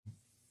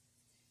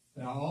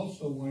But I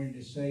also wanted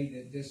to say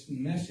that this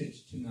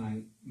message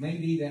tonight may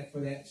be that for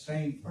that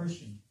same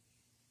person,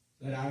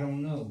 but I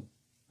don't know.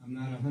 I'm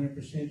not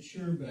 100%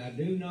 sure, but I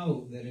do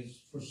know that it's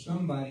for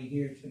somebody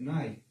here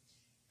tonight.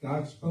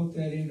 God spoke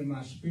that into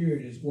my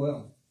spirit as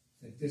well,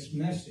 that this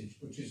message,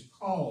 which is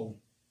called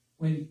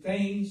When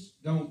Things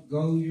Don't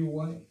Go Your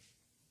Way.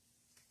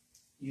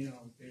 You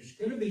know, there's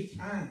going to be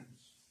times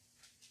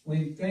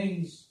when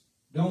things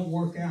don't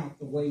work out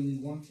the way we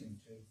want them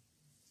to.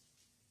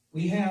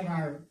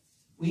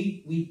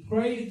 We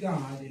pray to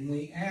God and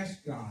we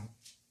ask God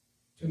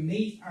to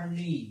meet our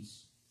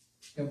needs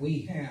that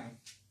we have,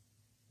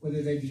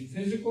 whether they be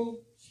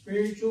physical,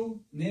 spiritual,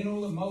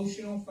 mental,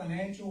 emotional,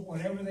 financial,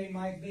 whatever they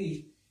might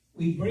be.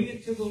 We bring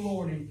it to the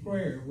Lord in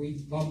prayer. We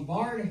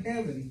bombard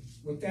heaven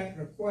with that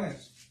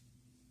request.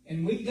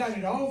 And we've got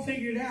it all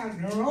figured out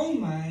in our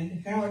own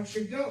mind how it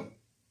should go.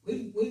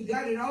 We've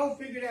got it all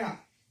figured out.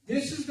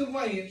 This is the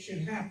way it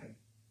should happen.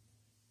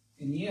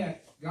 And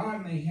yet,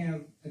 God may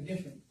have a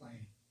different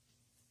plan.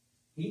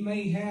 He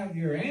may have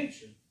your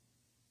answer,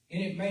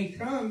 and it may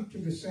come to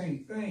the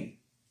same thing.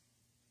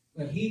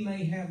 But He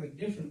may have a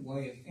different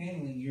way of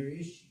handling your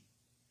issue.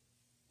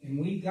 And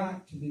we've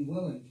got to be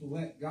willing to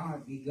let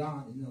God be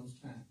God in those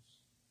times.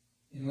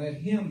 And let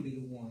Him be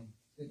the one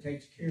that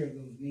takes care of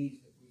those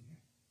needs that we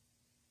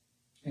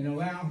have. And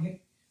allow Him.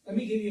 Let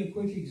me give you a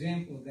quick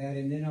example of that,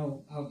 and then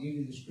I'll give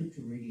you the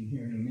scripture reading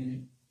here in a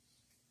minute.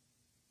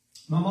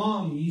 My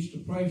mom used to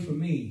pray for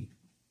me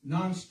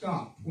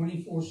nonstop,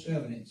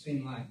 24/7, it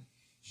seemed like.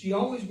 She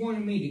always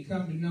wanted me to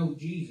come to know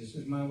Jesus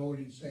as my Lord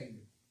and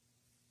Savior.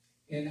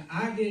 And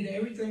I did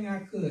everything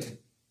I could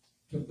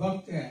to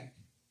buck that.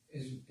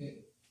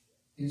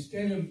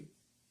 Instead of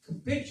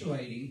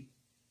capitulating,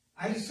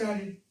 I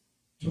decided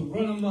to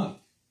run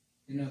amok,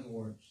 in other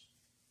words.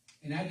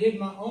 And I did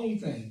my own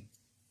thing.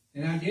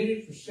 And I did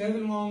it for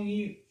 7 long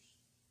years.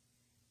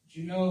 But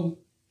you know,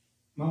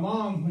 my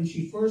mom, when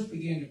she first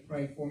began to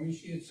pray for me,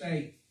 she would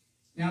say,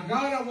 "Now,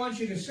 God, I want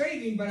you to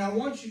save him, but I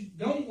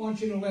don't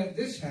want you to let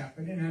this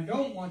happen, and I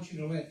don't want you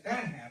to let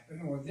that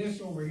happen, or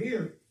this over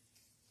here."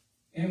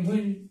 And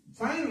when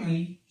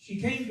finally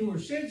she came to her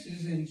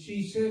senses and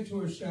she said to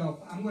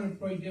herself, "I'm going to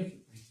pray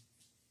differently."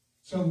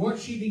 So what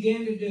she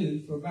began to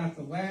do for about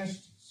the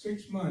last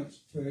 6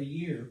 months to a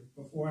year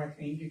before I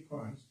came to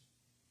Christ,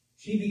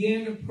 she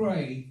began to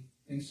pray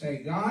and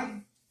say,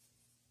 "God,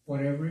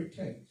 whatever it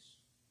takes,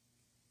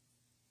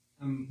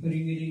 I'm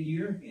putting it into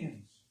your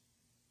hands,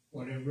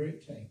 whatever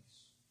it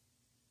takes."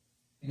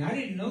 And I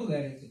didn't know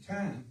that at the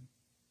time,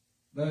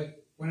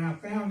 but when I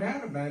found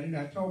out about it,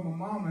 I told my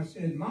mom, I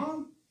said,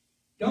 "Mom,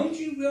 don't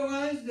you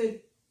realize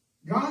that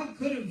God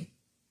could have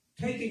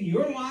taken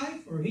your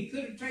life, or He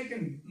could have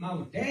taken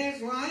my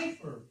dad's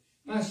life, or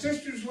my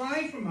sister's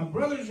life, or my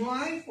brother's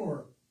life?"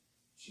 Or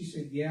she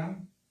said, "Yeah,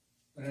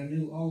 but I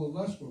knew all of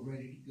us were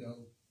ready to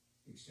go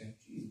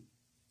except you."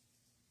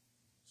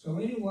 So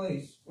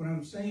anyways, what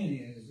I'm saying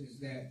is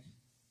that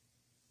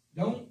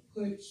don't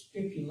put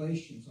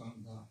stipulations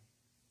on God.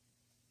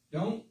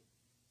 Don't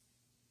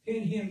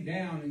pin Him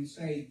down and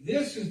say,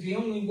 "This is the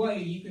only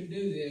way you can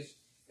do this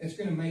that's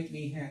going to make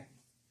me happy."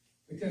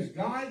 Because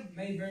God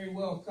may very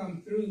well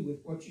come through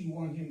with what you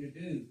want Him to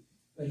do,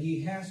 but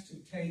He has to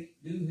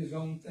do His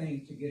own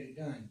thing to get it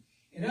done.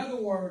 In other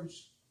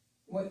words,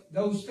 what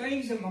those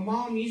things that my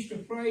mom used to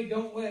pray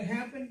don't let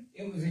happen,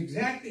 it was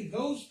exactly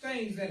those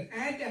things that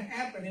had to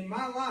happen in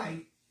my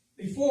life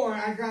before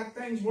I got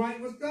things right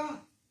with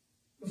God,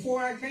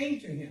 before I came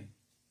to Him.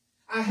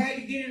 I had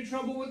to get in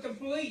trouble with the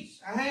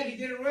police. I had to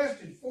get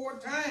arrested 4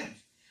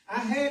 times. I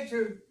had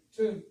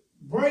to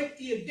break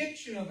the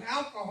addiction of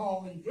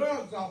alcohol and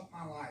drugs off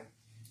my life.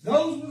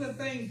 Those were the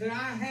things that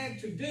I had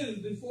to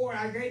do before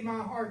I gave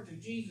my heart to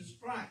Jesus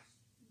Christ.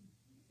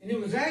 And it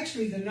was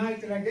actually the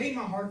night that I gave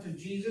my heart to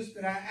Jesus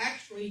that I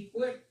actually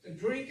quit the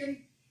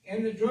drinking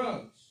and the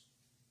drugs.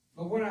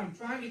 But what I'm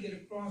trying to get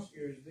across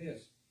here is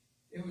this.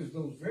 It was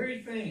those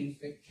very things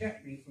that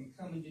kept me from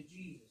coming to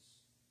Jesus.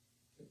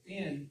 But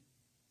then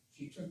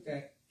she took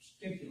that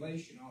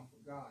stipulation off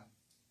of God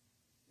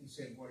and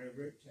said,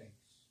 "Whatever it takes."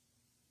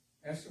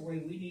 That's the way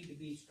we need to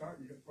be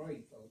starting to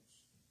pray,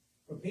 folks.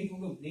 For people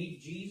who need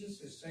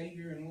Jesus as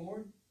Savior and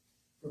Lord,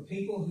 for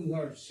people who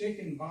are sick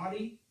in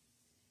body,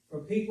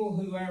 for people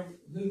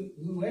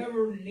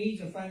whoever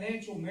needs a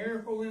financial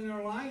miracle in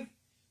their life,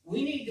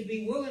 we need to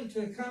be willing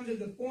to come to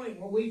the point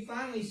where we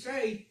finally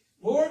say,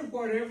 "Lord,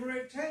 whatever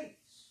it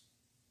takes."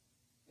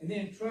 And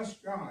then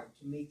trust God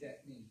to meet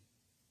that need.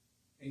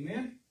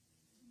 Amen?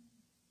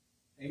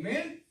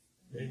 Amen?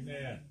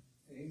 Amen.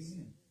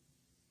 Amen.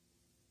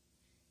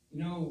 You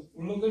know,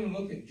 we're going to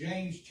look at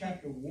James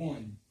chapter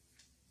 1,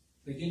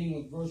 beginning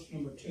with verse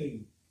number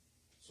 2.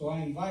 So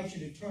I invite you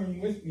to turn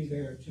with me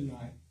there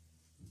tonight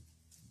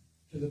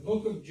to the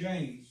book of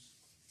James.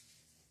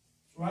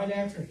 It's right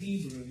after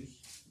Hebrews.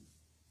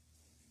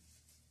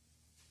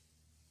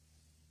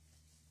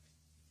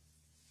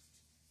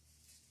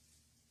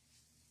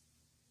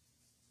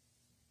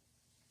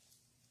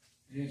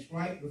 And it's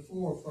right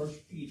before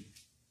 1 Peter.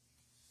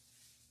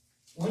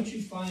 Once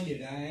you find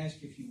it, I ask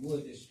if you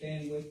would to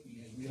stand with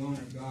me as we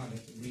honor God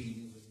at the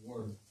reading of His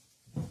Word.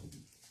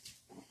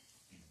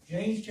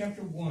 James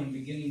chapter 1,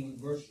 beginning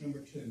with verse number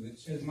 2. It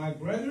says, My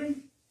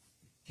brethren,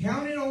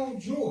 count it all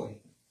joy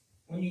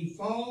when you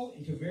fall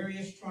into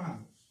various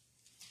trials,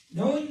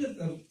 knowing that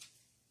the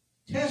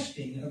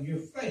testing of your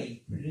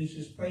faith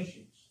produces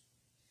patience.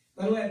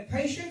 But let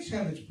patience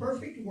have its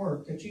perfect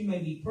work, that you may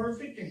be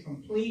perfect and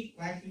complete,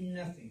 lacking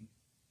nothing.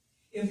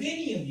 If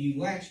any of you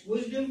lacks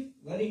wisdom,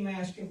 let him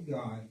ask of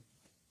God,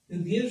 who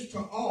gives to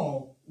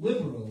all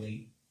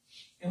liberally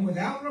and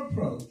without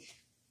reproach,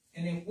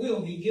 and it will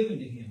be given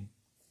to him.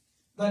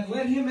 But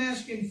let him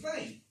ask in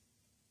faith,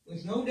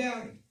 with no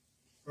doubting.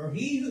 For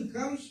he who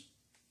doubts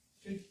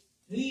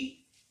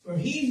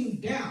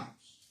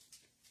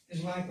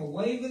is like a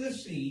wave of the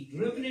sea,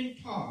 driven and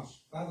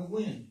tossed by the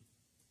wind.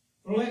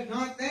 For let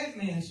not that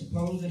man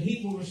suppose that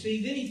he will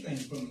receive anything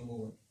from the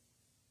Lord.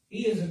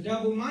 He is a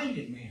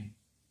double-minded man,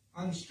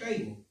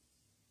 unstable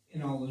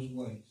in all his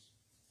ways.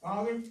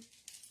 Father,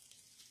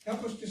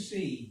 help us to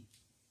see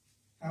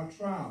how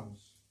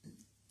trials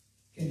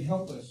can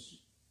help us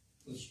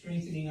with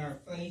strengthening our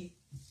faith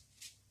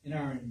and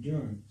our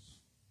endurance.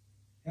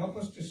 Help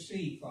us to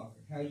see,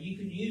 Father, how you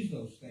can use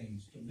those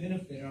things to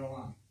benefit our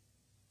life.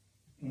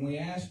 And we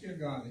ask, dear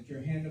God, that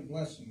your hand of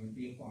blessing would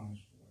be upon us,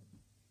 Lord.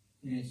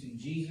 And it's in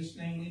Jesus'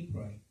 name we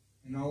pray.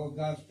 And all of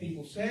God's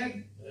people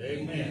said,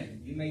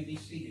 Amen. You may be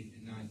seated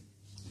tonight.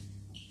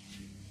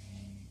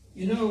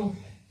 You know,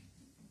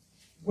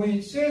 when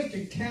it says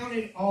to count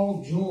it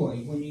all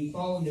joy when you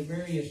fall into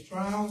various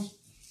trials,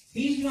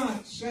 he's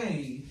not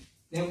saying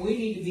that we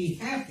need to be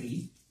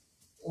happy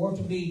or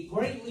to be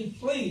greatly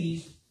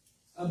pleased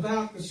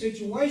about the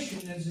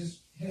situation that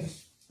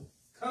has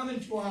come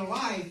into our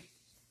life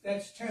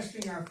that's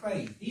testing our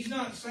faith. He's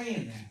not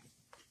saying that.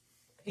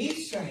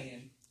 He's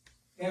saying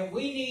that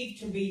we need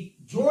to be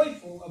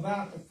joyful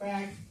about the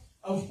fact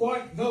of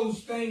what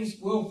those things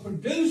will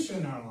produce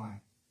in our life.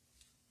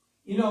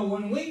 You know,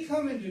 when we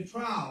come into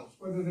trials,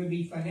 whether they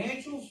be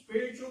financial,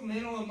 spiritual,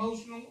 mental,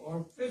 emotional,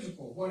 or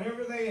physical,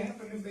 whatever they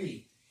happen to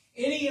be,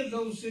 any of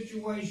those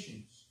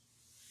situations,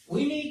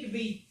 we need to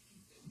be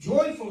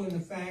joyful in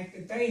the fact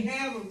that they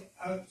have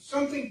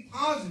something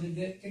positive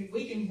that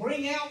we can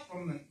bring out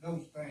from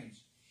those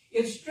things.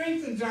 It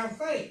strengthens our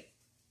faith.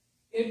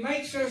 It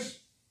makes us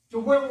to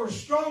where we're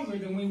stronger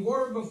than we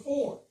were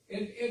before.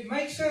 It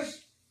makes us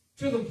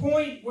to the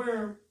point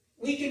where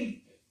we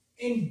can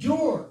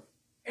endure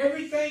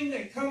everything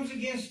that comes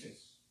against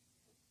us.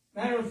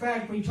 Matter of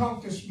fact, we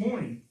talked this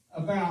morning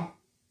about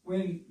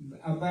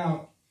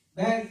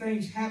bad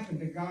things happen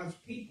to God's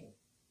people.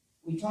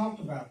 We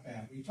talked about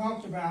that. We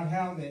talked about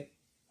how that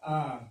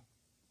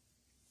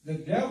the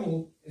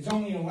devil is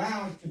only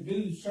allowed to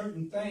do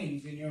certain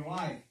things in your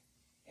life.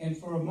 And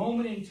for a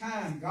moment in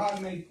time,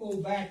 God may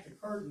pull back the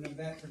curtain of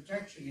that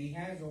protection he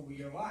has over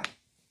your life.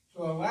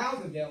 So allow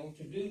the devil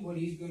to do what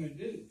he's going to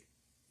do.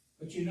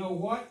 But you know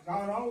what?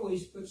 God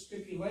always puts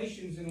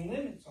stipulations and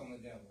limits on the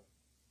devil.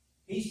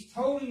 He's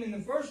told him in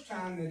the first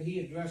time that he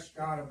addressed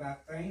God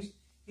about things.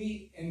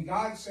 And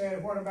God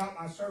said, what about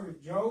my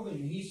servant Job?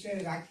 And he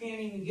said, I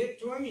can't even get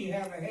to him. You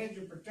have a hedge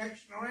of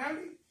protection around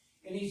him.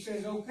 And he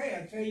says,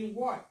 okay, I tell you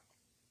what.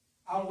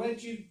 I'll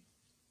let you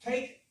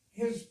take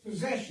his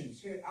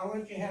possessions. I'll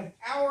let you have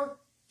power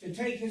to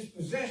take his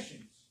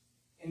possessions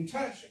and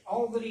touch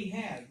all that he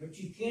has, but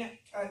you can't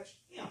touch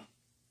him.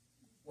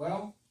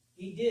 Well,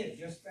 he did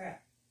just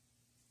that.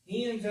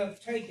 He ends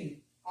up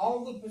taking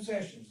all the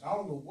possessions,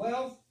 all the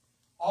wealth,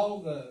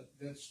 all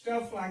the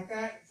stuff like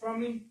that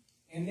from him.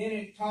 And then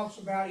it talks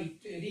about he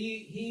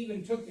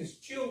even took his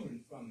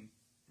children from him.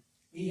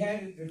 He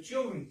had the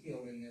children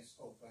killed in this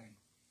whole thing.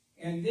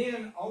 And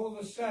then all of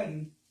a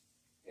sudden,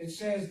 it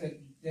says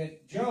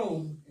that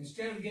Job,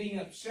 instead of getting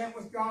upset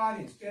with God,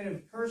 instead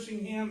of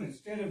cursing him,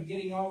 instead of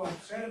getting all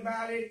upset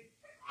about it,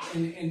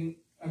 and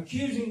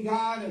accusing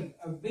God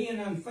of being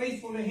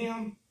unfaithful to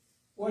him,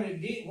 what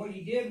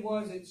he did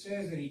was, it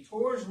says that he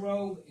tore his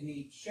robe and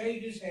he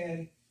shaved his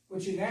head,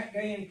 which in that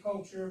day and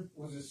culture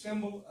was a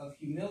symbol of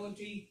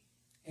humility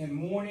and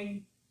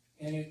mourning.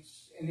 And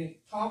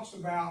it talks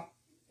about,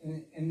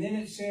 and then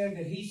it said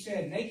that he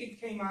said,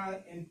 naked came I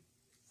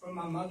from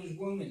my mother's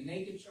womb, and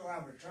naked shall I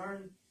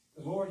return.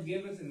 The Lord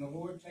giveth, and the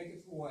Lord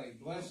taketh away.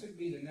 Blessed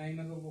be the name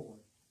of the Lord.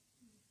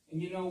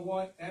 And you know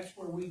what? That's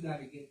where we've got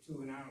to get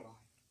to in our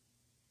life.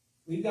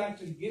 We've got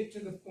to get to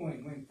the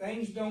point when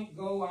things don't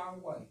go our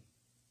way.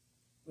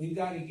 We've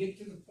got to get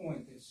to the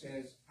point that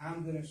says,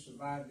 I'm going to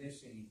survive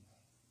this anyway.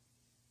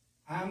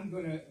 I'm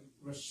going to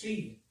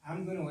receive it.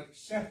 I'm going to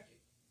accept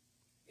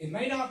it. It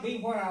may not be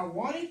what I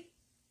wanted,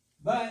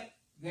 but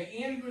the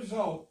end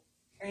result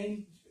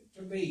came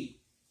to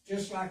be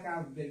just like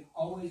I've been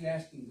always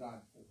asking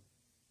God for.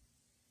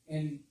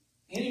 And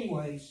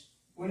anyways,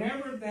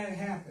 whenever that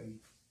happened,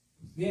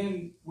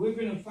 then we're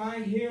going to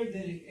find here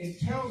that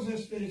it tells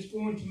us that it's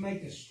going to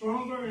make us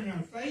stronger in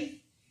our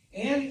faith,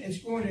 and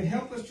it's going to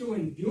help us to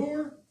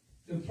endure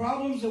the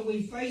problems that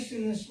we face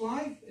in this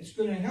life. It's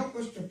going to help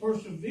us to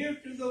persevere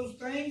through those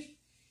things.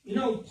 You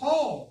know,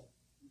 Paul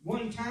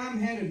one time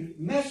had a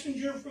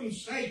messenger from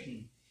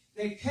Satan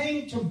that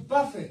came to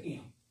buffet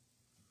him.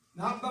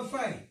 Not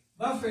buffet,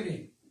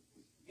 buffet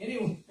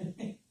him.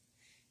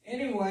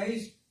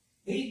 Anyways,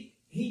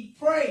 he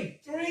prayed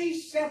 3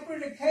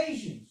 separate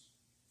occasions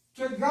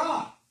to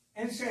God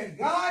and said,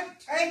 God,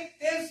 take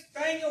this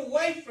thing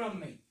away from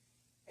me.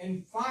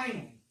 And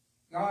finally,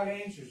 God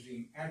answers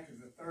him after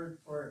the 3rd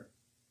prayer.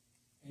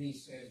 And he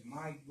says,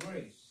 my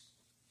grace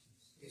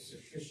is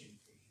sufficient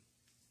for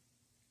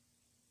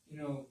you.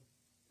 You know,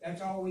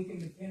 that's all we can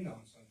depend on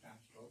sometimes,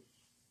 folks.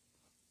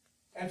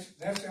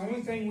 That's the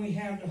only thing we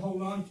have to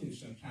hold on to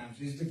sometimes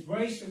is the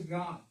grace of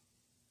God.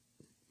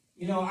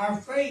 You know, our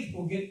faith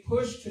will get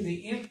pushed to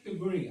the nth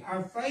degree.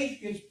 Our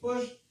faith gets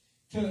pushed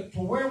to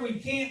where we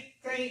can't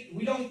think,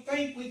 we don't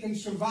think we can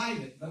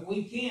survive it, but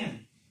we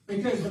can.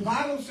 Because the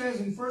Bible says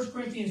in 1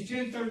 Corinthians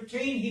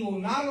 10:13, He will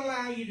not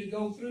allow you to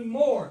go through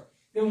more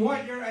than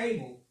what you're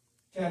able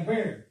to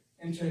bear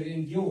and to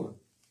endure.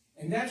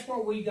 And that's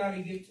what we got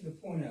to get to the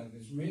point of,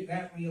 is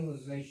that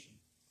realization.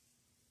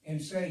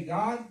 And say,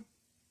 God,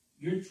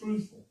 you're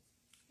truthful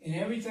in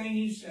everything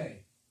you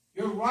say.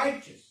 You're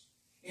righteous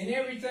in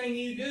everything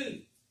you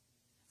do.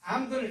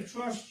 I'm going to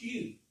trust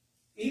you,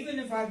 even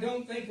if I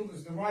don't think it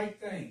was the right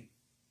thing,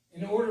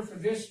 in order for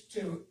this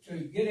to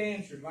get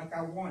answered like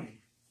I wanted.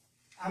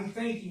 I'm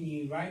thanking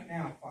you right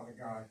now, Father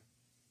God,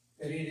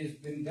 that it has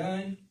been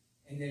done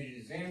and that it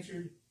is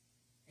answered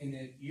and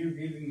that you're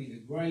giving me the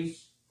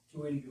grace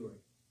to endure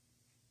it.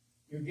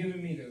 You're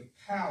giving me the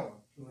power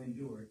to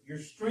endure it. You're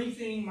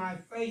strengthening my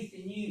faith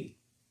in you.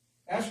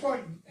 That's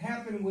what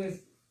happened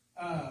with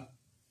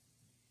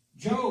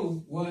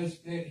Job, was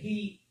that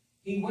he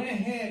went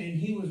ahead and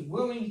he was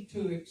willing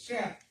to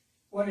accept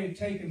what had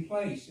taken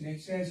place. And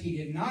it says he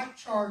did not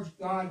charge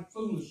God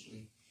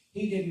foolishly.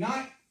 He did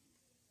not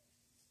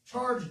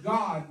charge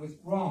God with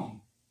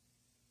wrong.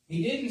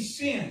 He didn't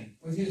sin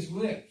with his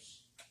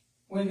lips.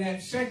 When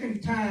that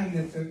second time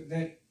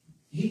that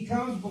he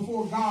comes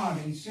before God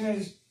and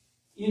says,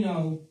 you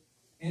know,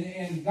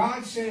 and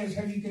God says,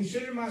 have you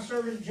considered my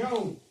servant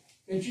Job,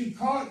 that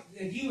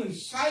you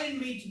incited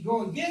me to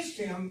go against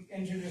him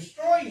and to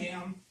destroy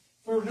him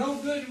for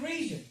no good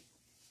reason?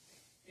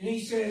 And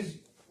he says,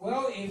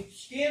 well, if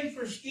skin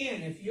for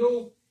skin, if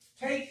you'll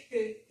take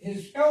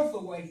his health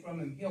away from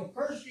him, he'll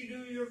curse you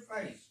to your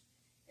face.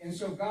 And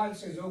so God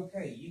says,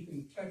 okay, you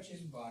can touch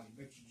his body,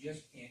 but you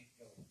just can't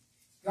kill him.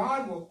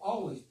 God will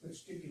always put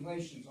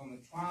stipulations on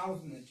the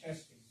trials and the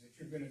testings that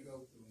you're going to go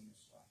through in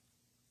this life.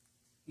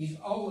 He's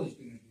always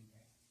going to do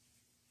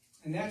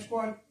that. And that's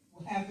what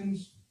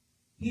happens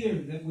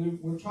here that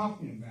we're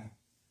talking about.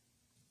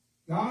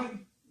 God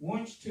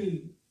wants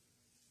to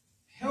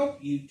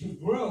help you to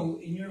grow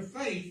in your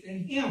faith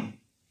in Him.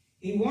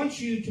 He wants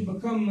you to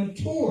become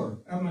mature,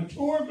 a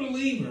mature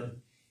believer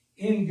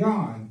in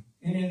God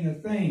and in the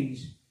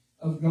things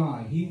of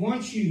God. He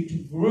wants you to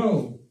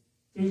grow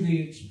through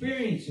the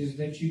experiences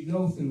that you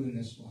go through in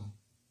this life.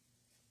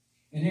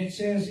 And it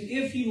says,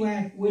 if you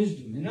lack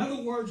wisdom. In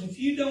other words, if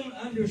you don't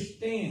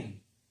understand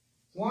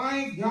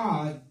why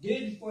God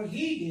did what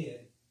He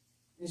did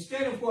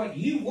instead of what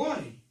you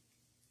wanted,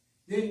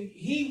 then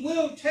He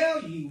will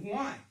tell you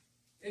why.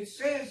 It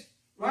says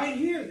right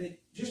here that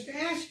just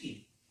ask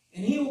Him,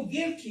 and He will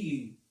give to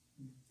you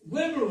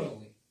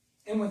liberally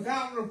and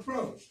without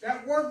reproach.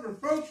 That word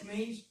reproach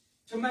means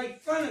to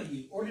make fun of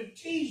you or to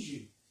tease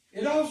you.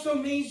 It also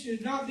means to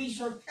not be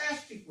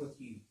sarcastic with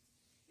you.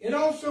 It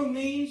also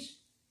means,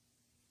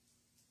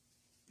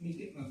 let me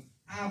get my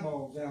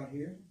eyeballs out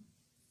here.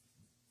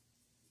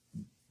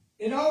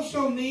 It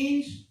also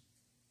means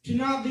to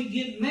not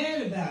get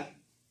mad about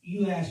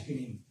you asking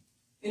Him.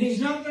 And He's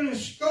not going to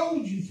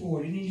scold you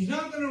for it, and He's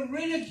not going to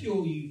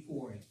ridicule you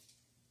for it.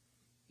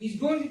 He's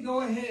going to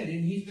go ahead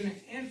and He's going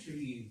to answer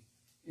you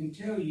and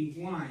tell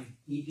you why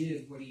He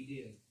did what He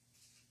did,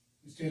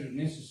 instead of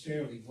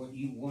necessarily what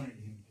you wanted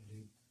Him to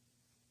do.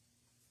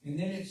 And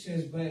then it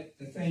says, but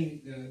the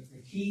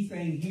key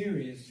thing here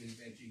is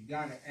that you've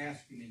got to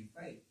ask Him in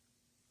faith.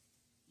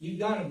 You've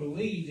got to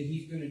believe that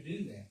He's going to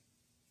do that.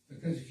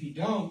 Because if you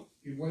don't,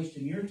 you're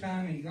wasting your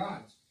time and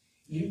God's.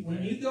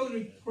 When you go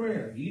to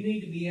prayer, you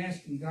need to be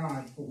asking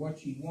God for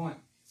what you want,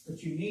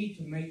 but you need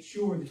to make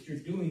sure that you're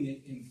doing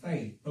it in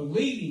faith,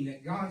 believing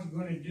that God's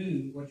going to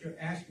do what you're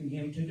asking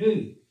Him to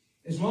do,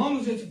 as long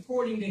as it's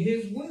according to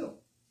His will.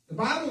 The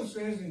Bible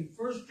says in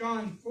 1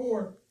 John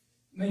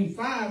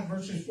 5,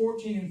 verses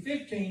 14 and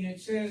 15,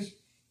 it says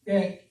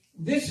that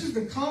this is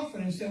the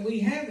confidence that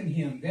we have in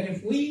Him, that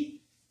if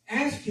we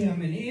ask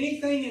Him in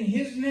anything in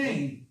His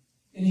name,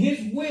 in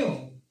His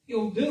will,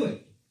 He'll do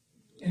it.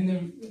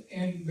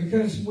 And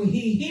because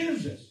He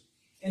hears us.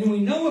 And we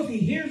know if He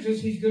hears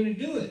us, He's going to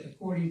do it,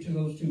 according to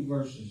those two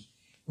verses.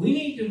 We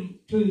need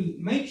to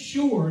make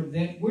sure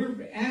that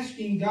we're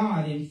asking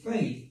God in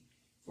faith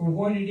for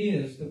what it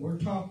is that we're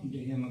talking to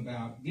Him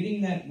about,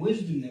 getting that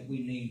wisdom that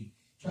we need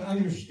to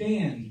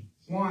understand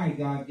why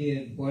God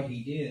did what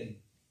He did,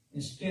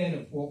 instead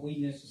of what we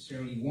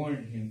necessarily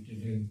wanted Him to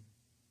do.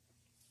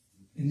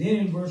 And then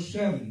in verse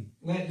 7,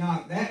 let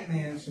not that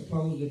man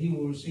suppose that he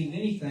will receive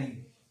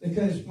anything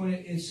Because when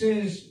it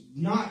says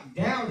not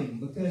doubting,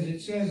 because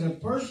it says a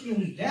person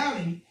who's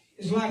doubting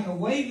is like a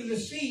wave of the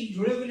sea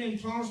driven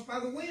and tossed by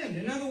the wind.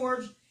 In other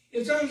words,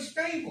 it's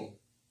unstable.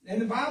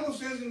 And the Bible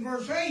says in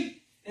verse 8,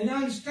 an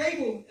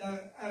unstable,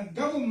 a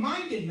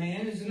double-minded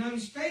man is an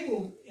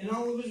unstable in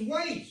all of his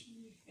ways.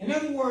 In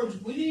other words,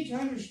 we need to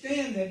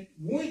understand that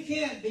we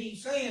can't be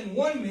saying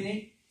 1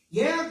 minute,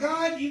 yeah,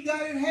 God, you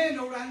got it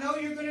handled. I know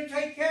you're going to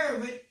take care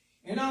of it.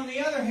 And on the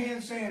other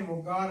hand, saying,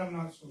 well, God, I'm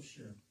not so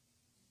sure.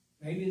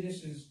 Maybe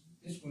this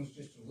one's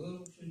just a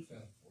little too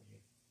tough for you.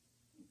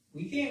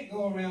 We can't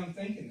go around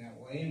thinking that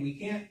way, and we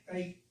can't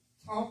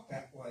talk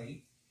that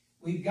way.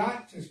 We've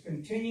got to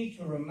continue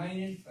to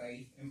remain in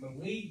faith and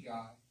believe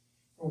God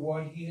for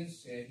what He has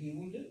said He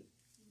will do.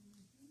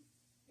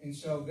 And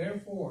so,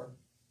 therefore,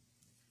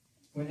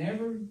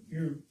 whenever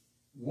you're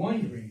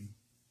wondering,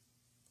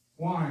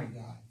 why,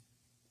 God?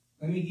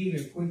 Let me give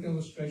you a quick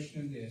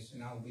illustration of this,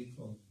 and I'll be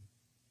closing.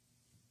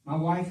 My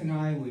wife and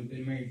I, we've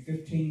been married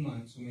 15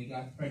 months, and we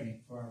got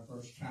pregnant for our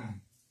first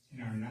time. In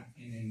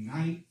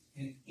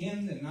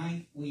the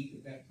ninth week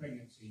of that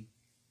pregnancy,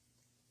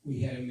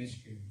 we had a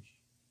miscarriage.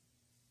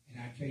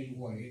 And I tell you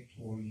what, it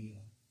tore me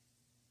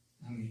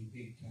up. I mean,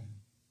 big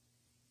time.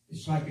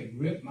 It's like it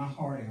ripped my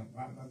heart out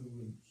right by the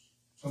roots.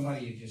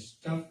 Somebody had just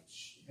stuffed,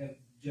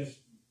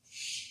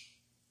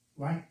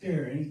 right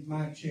there in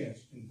my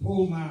chest and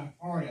pulled my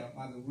heart out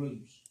by the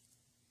roots.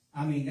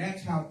 I mean,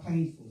 that's how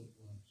painful it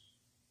was.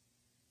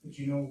 But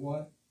you know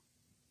what?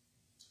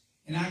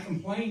 And I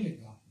complained to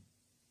God.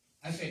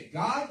 I said,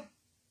 God,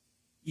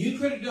 you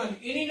could have done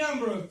any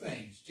number of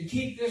things to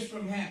keep this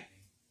from happening.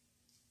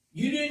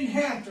 You didn't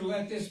have to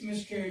let this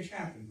miscarriage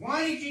happen.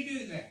 Why did you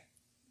do that?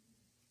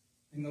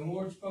 And the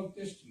Lord spoke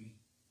this to me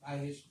by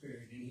His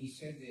Spirit, and He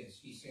said this.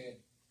 He said,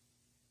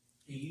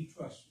 do you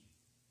trust me?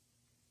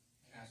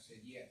 And I said,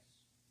 yes.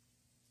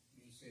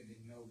 And He said,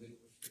 then know that it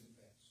was for the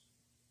best.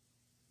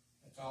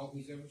 That's all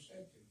He's ever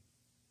said to me.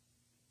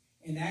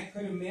 And that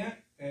could have meant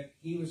that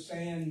He was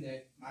saying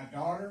that my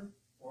daughter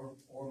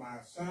or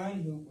my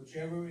son,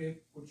 whichever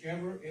it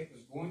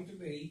was going to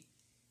be,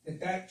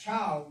 that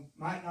child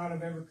might not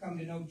have ever come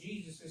to know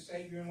Jesus as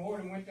Savior and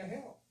Lord and went to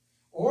hell.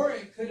 Or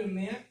it could have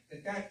meant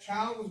that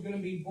child was going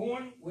to be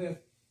born with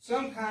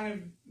some kind of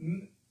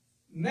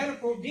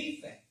medical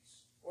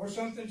defects or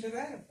something to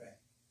that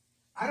effect.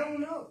 I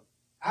don't know.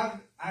 I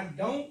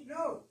don't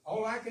know.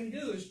 All I can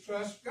do is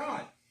trust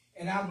God.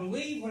 And I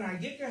believe when I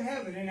get to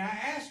heaven and I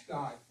ask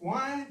God,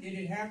 why did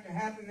it have to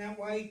happen that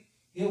way?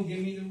 He'll give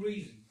me the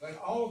reason. But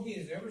all He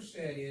has ever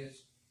said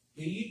is,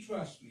 do you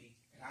trust me?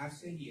 And I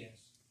said yes.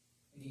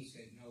 And He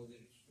said, know that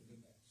it's for the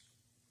best.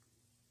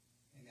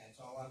 And that's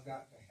all I've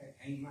got to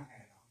hang my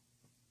hat on.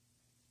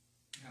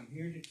 And I'm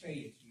here to tell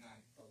you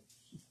tonight, folks,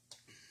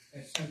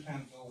 that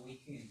sometimes all we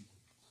can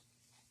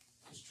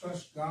do is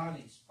trust God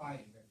in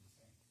spite of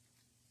everything.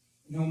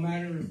 No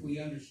matter if we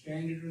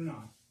understand it or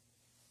not.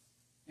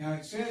 Now,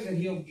 it says that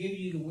He'll give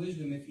you the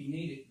wisdom if you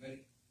need it, but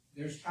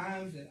there's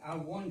times that I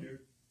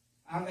wonder.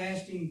 I've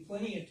asked Him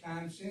plenty of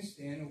times since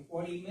then of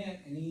what He meant,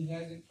 and He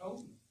hasn't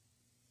told me.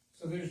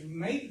 So there's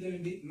maybe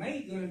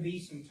going to be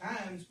some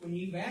times when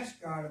you've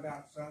asked God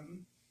about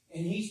something,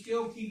 and He's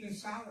still keeping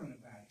silent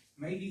about it.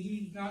 Maybe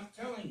He's not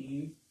telling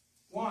you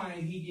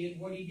why He did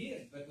what He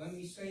did. But let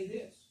me say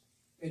this,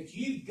 that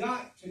you've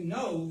got to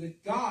know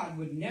that God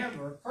would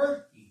never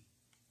hurt you.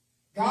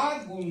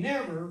 God will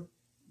never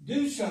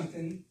do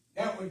something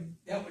that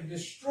would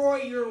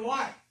destroy your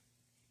life.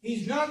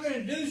 He's not going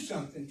to do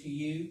something to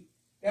you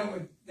that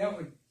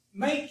would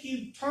make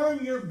you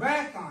turn your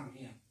back on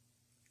Him.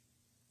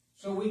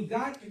 So we've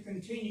got to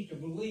continue to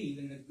believe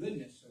in the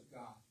goodness of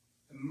God,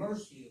 the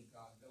mercy of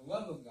God, the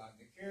love of God,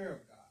 the care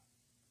of God.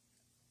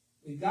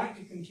 We've got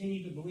to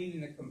continue to believe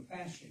in the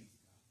compassion of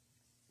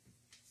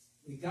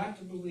God. We've got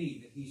to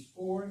believe that He's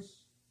for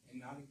us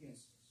and not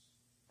against us.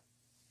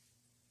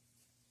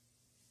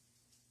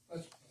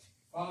 Let's pray.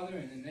 Father,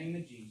 in the name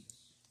of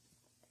Jesus,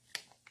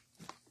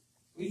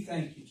 we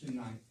thank You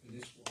tonight for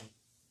this word.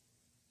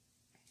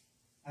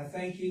 I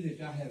thank You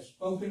that I have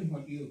spoken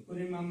what You have put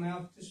in my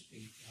mouth to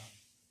speak, God.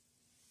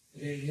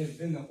 That it has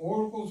been the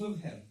oracles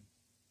of heaven.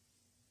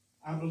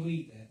 I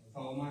believe that with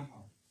all my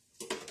heart.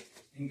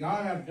 And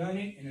God, I've done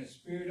it in a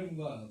spirit of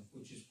love,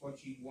 which is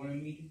what You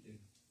wanted me to do.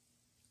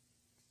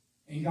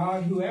 And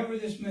God, whoever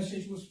this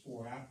message was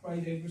for, I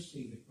pray they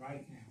receive it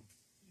right now.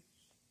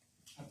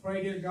 I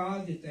pray, dear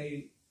God, that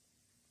they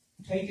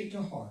take it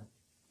to heart.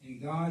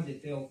 And God,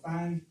 that they'll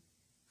find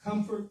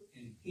comfort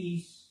and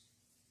peace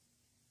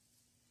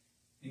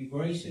and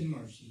grace and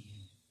mercy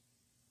in it.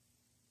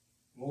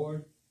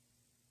 Lord,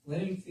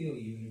 let Him feel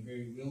You in a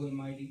very real and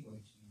mighty way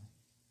tonight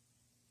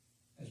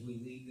as we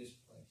leave this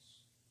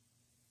place.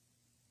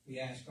 We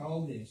ask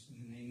all this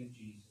in the name of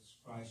Jesus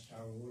Christ,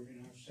 our Lord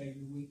and our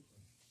Savior, we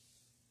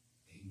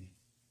pray. Amen.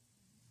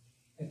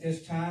 At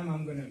this time,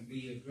 I'm going to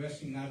be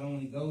addressing not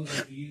only those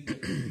of you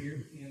that are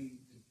here in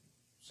the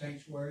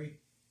sanctuary,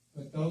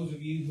 but those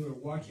of you who are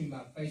watching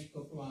by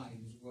Facebook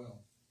Live as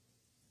well.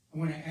 I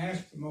want to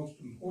ask the most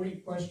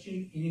important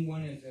question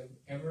anyone has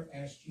ever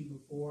asked you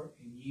before,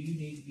 and you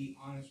need to be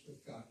honest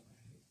with God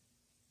about it.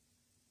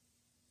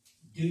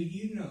 Do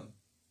you know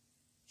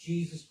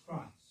Jesus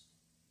Christ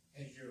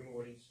as your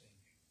Lord and Savior?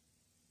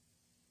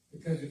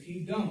 Because if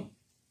you don't,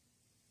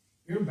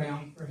 you're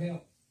bound for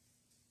hell.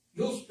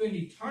 You'll spend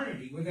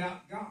eternity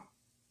without God.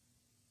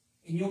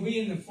 And you'll be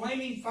in the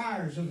flaming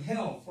fires of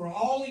hell for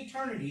all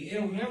eternity.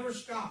 It'll never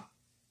stop.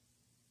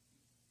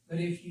 But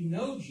if you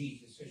know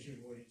Jesus as your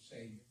Lord and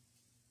Savior,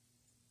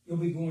 you'll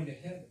be going to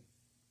heaven.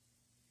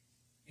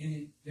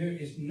 And there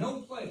is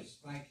no place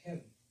like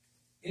heaven.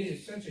 It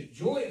is such a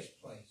joyous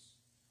place,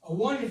 a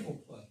wonderful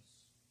place.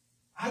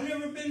 I've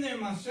never been there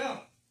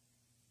myself,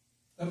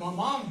 but my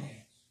mom has.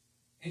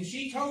 And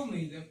she told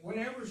me that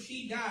whenever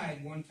she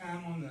died one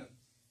time on the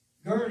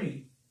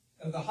gurney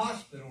of the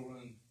hospital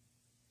room,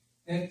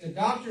 that the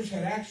doctors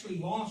had actually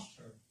lost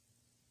her.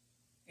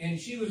 And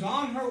she was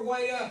on her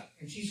way up.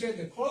 And she said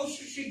the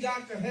closer she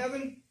got to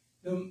heaven,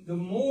 the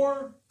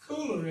more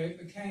cooler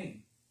it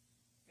became.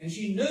 And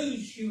she knew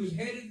she was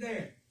headed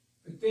there.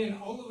 But then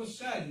all of a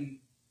sudden,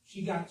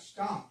 she got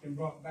stopped and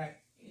brought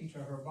back into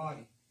her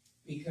body.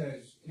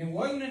 And it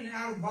wasn't an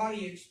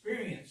out-of-body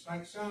experience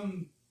like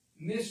some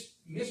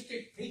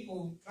mystic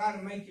people try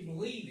to make you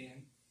believe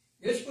in.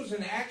 This was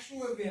an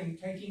actual event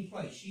taking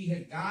place. She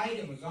had died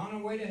and was on her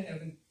way to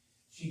heaven.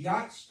 She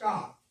got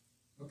stopped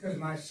because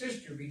my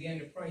sister began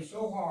to pray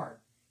so hard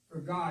for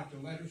God to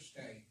let her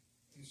stay.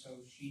 And so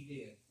she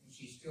did. And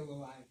she's still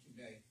alive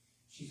today.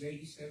 She's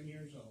 87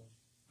 years old.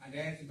 My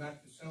dad's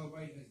about to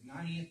celebrate his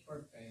 90th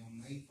birthday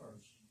on May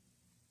 1st.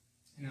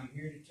 And I'm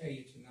here to tell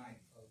you tonight,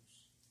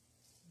 folks,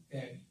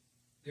 that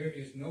there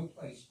is no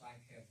place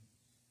like heaven.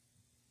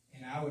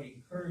 And I would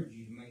encourage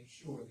you to make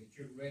sure that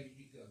you're ready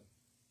to go.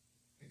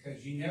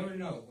 Because you never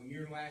know when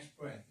your last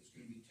breath is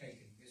going to be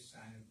taken this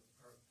side of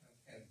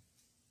heaven.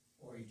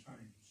 Or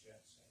eternity, should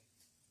I say.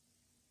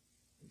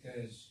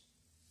 Because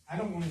I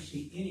don't want to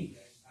see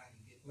anybody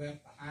get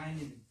left behind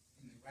in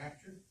the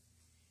rapture.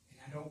 And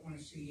I don't want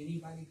to see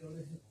anybody go to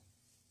hell.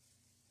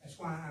 That's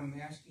why I'm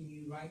asking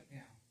you right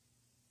now,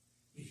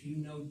 if you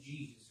know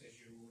Jesus as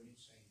your Lord and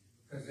Savior.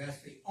 Because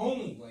that's the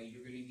only way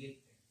you're going to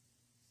get there.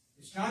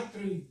 It's not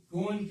through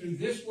going through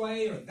this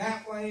way or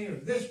that way or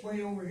this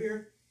way over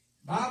here.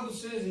 The Bible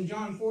says in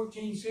John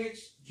 14:6,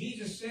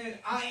 Jesus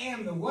said, I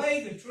am the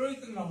way, the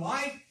truth, and the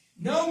life.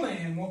 No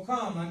man will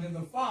come unto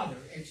the Father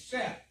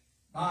except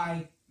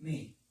by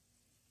me.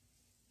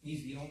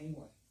 He's the only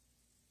way.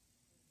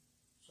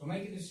 So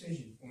make a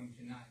decision for him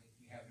tonight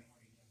if you haven't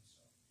already done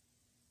so.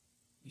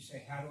 You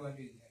say, how do I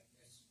do that?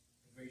 That's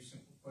a very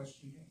simple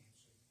question to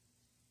answer.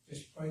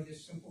 Just pray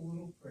this simple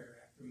little prayer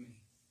after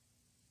me.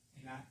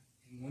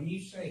 And when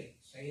you say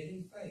it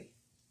in faith,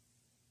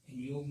 and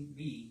you'll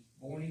be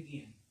born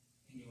again,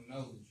 and you'll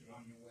know that you're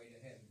on your way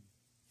to heaven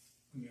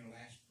when your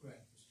last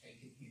breath is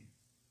taken here.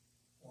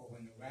 Or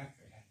when the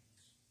rapture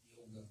happens,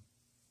 you'll go.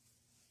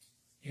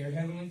 Dear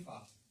Heavenly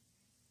Father,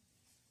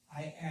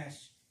 I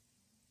ask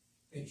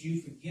that you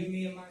forgive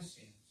me of my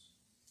sins.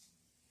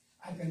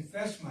 I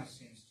confess my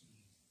sins to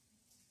you.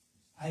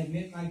 I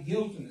admit my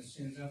guilt in the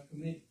sins I've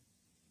committed.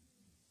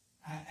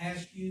 I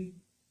ask you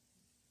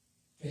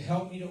to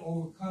help me to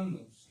overcome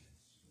those sins.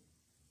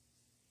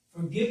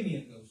 Forgive me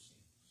of those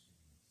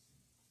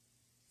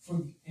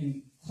sins.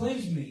 And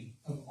cleanse me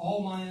of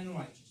all my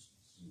unrighteousness.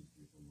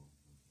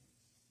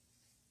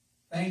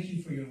 Thank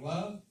you for your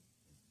love,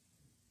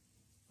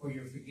 for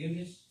your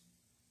forgiveness,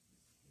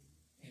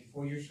 and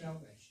for your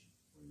salvation.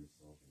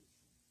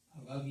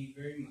 I love you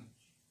very much.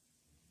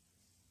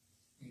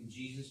 In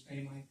Jesus'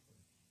 name I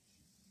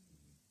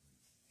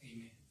pray.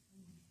 Amen.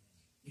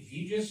 If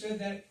you just said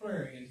that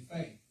prayer in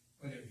faith,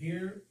 whether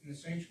here in the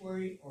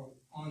sanctuary or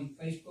on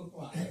Facebook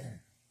Live,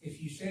 if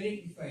you said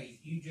it in faith,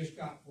 you just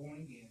got born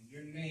again.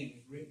 Your name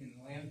is written in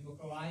the Lamb's Book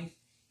of Life,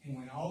 and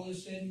when all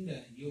is said and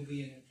done, you'll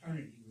be in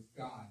eternity with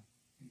God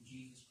and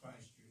Jesus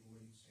Christ, your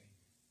Lord and Savior.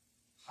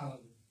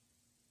 Hallelujah.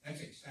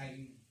 That's exciting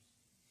news.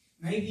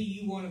 Maybe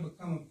you want to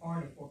become a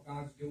part of what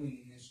God's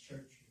doing in this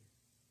church here.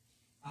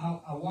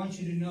 I want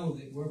you to know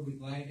that we'll be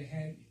glad to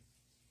have you.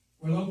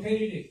 We're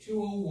located at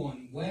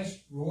 201 West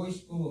Royce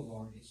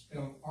Boulevard. It's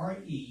spelled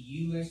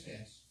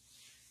R-E-U-S-S.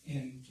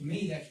 And to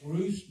me, that's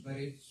Roos, but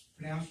it's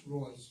pronounced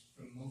Royce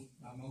by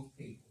most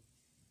people.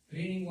 But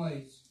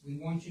anyways, we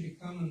want you to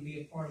come and be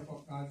a part of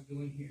what God's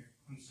doing here.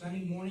 On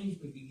Sunday mornings,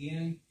 we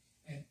begin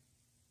at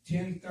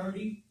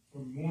 10:30 for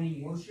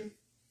morning worship.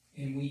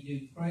 And we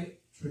do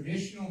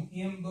traditional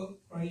hymn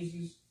book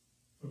praises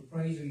for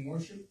praise and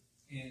worship.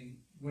 And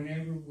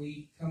whenever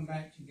we come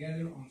back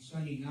together on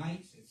Sunday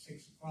nights at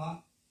 6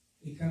 o'clock,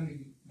 we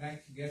come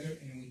back together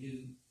and we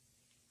do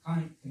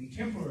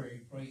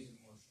contemporary praise and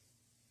worship.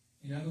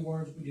 In other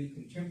words, we do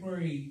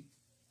contemporary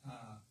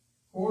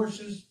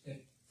choruses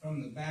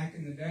from the back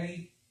in the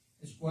day,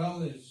 as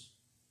well as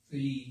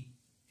the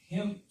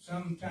hymn.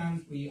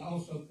 Sometimes we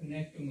also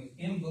connect them with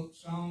hymn book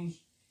songs,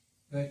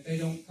 but they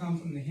don't come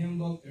from the hymn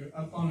book. They're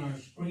up on our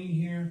screen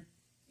here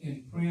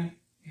in print,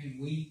 and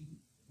we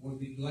would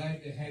be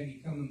glad to to have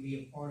you come and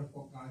be a part of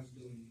what God's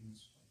doing in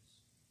this place.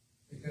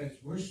 Because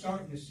we're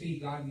starting to see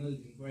God move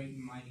in great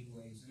and mighty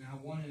ways. And I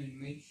want to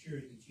make sure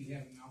that you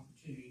have an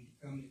opportunity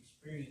to come and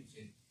experience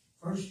it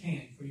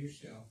firsthand for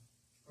yourself.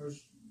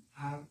 First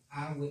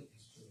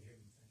eyewitness to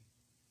everything.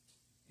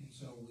 And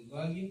so we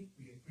love you.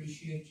 We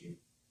appreciate you.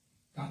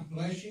 God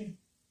bless you.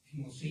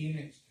 And we'll see you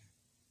next time.